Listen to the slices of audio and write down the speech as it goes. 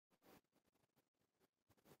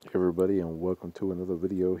Hey everybody, and welcome to another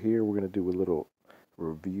video here. We're going to do a little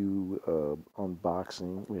review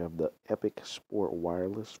unboxing. We have the Epic Sport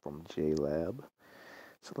Wireless from Jlab.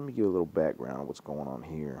 So let me give a little background on what's going on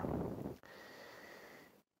here.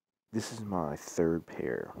 This is my third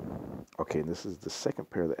pair. Okay, and this is the second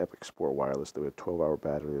pair of the Epic Sport Wireless. They have 12-hour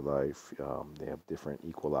battery life. They have different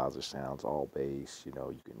equalizer sounds, all bass.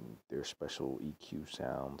 There's special EQ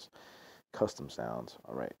sounds, custom sounds.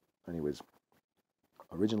 All right. Anyways,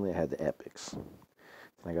 originally I had the Epics. Then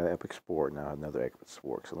I got an Epic Sport, now another Epic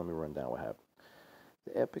Sport. So let me run down what happened.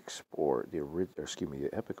 The Epic Sport, the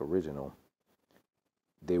Epic Original,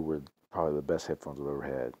 they were probably the best headphones I've ever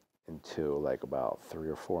had until like about 3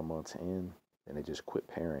 or 4 months in, and they just quit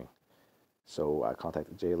pairing. So I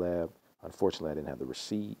contacted JLab. Unfortunately, I didn't have the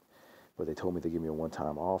receipt, but they told me they'd give me a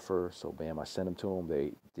one-time offer. So bam, I sent them to them.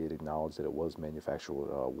 They did acknowledge that it was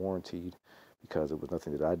manufacturer warranted because it was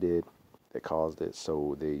nothing that I did that caused it.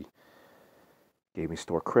 So they gave me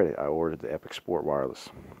store credit. I ordered the Epic Sport Wireless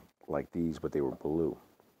like these, but they were blue.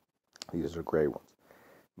 These are gray ones.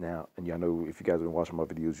 Now, and y'all know, if you guys have been watching my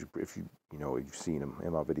videos, you've seen them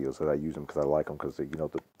in my videos, that I use them because I like them, because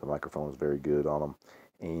the microphone is very good on them,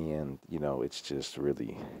 and it's just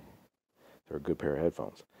really, they're a good pair of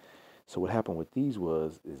headphones. So what happened with these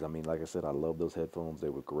is, like I said, I love those headphones. They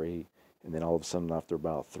were great, and then all of a sudden, after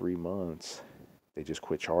about 3 months, they just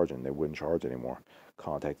quit charging. They wouldn't charge anymore.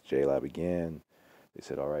 Contacted JLab again. They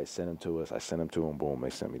said, all right, send them to us. I sent them to them. Boom, they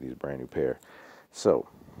sent me these brand new pair. So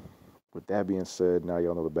with that being said, now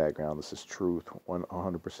y'all know the background. This is truth,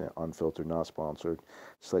 100% unfiltered, not sponsored.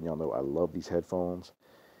 Just letting y'all know I love these headphones,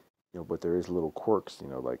 but there is little quirks,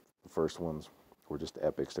 like the first ones were just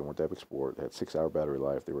Epics. They weren't the Epic Sport. They had 6-hour battery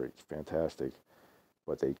life. They were fantastic,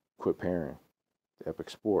 but they quit pairing. The Epic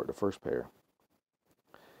Sport, the first pair,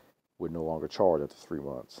 would no longer charge after 3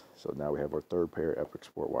 months. So now we have our third pair, Epic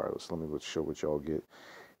Sport Wireless. Let me show what y'all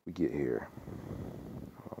we get here.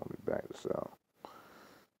 Let me back this out.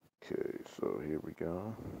 Okay, so here we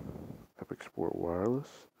go. Epic Sport Wireless.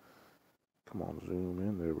 Come on, zoom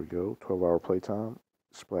in. There we go. 12-hour playtime.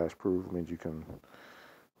 Splash proof means you can,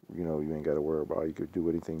 you ain't got to worry about it. You could do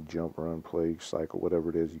anything, jump, run, play, cycle, whatever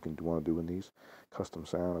it is you can want to do in these. Custom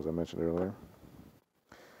sound, as I mentioned earlier.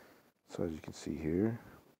 So as you can see here,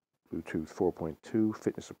 Bluetooth 4.2,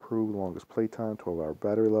 fitness approved, longest playtime, 12-hour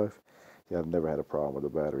battery life. Yeah, I've never had a problem with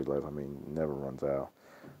the battery life. Never runs out.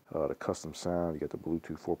 The custom sound, you got the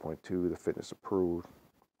Bluetooth 4.2, the fitness approved,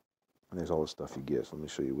 and there's all the stuff you get. So let me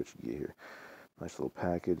show you what you get here. Nice little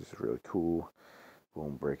package. It's really cool.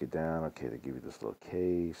 Boom, break it down. Okay, they give you this little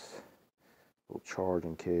case, little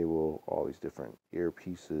charging cable, all these different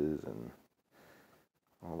earpieces, and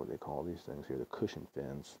I don't know what they call these things here, the cushion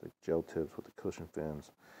fins, the gel tips with the cushion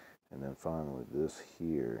fins. And then finally this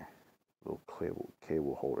here, little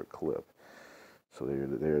cable holder clip. So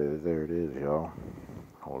there it is, y'all.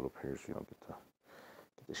 Hold it up here so you don't get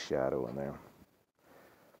the shadow in there.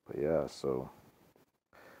 But yeah, so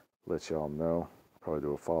let y'all know. Probably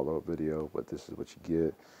do a follow-up video, but this is what you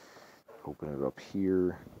get. Open it up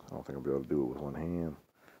here. I don't think I'll be able to do it with one hand,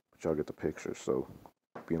 but y'all get the picture. So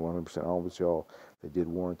being 100% honest with y'all, they did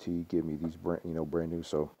warranty, give me these brand new.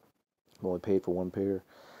 So I only paid for one pair.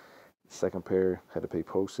 Second pair had to pay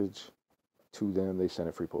postage to them. They sent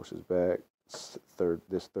it free postage back. This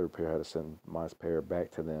third pair had to send my pair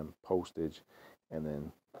back to them, postage, and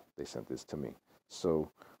then they sent this to me.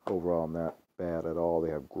 So overall, not bad at all. They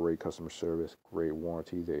have great customer service, great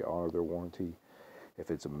warranty. They honor their warranty.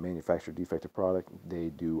 If it's a manufacturer defective product, they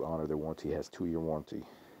do honor their warranty. It has 2-year warranty,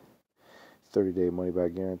 30-day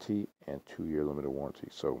money-back guarantee, and 2-year limited warranty.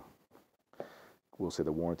 So we'll say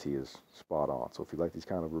the warranty is spot on. So if you like these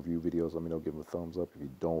kind of review videos, let me know. Give them a thumbs up. If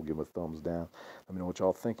you don't, give them a thumbs down. Let me know what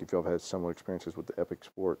y'all think, if y'all have had similar experiences with the Epic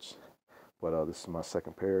Sports. But this is my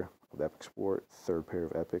second pair of the Epic Sport, third pair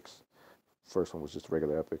of Epics. First one was just a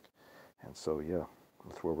regular Epic. And so, yeah,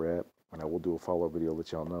 that's where we're at. And I will do a follow-up video,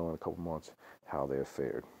 let y'all know in a couple months how they have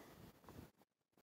fared.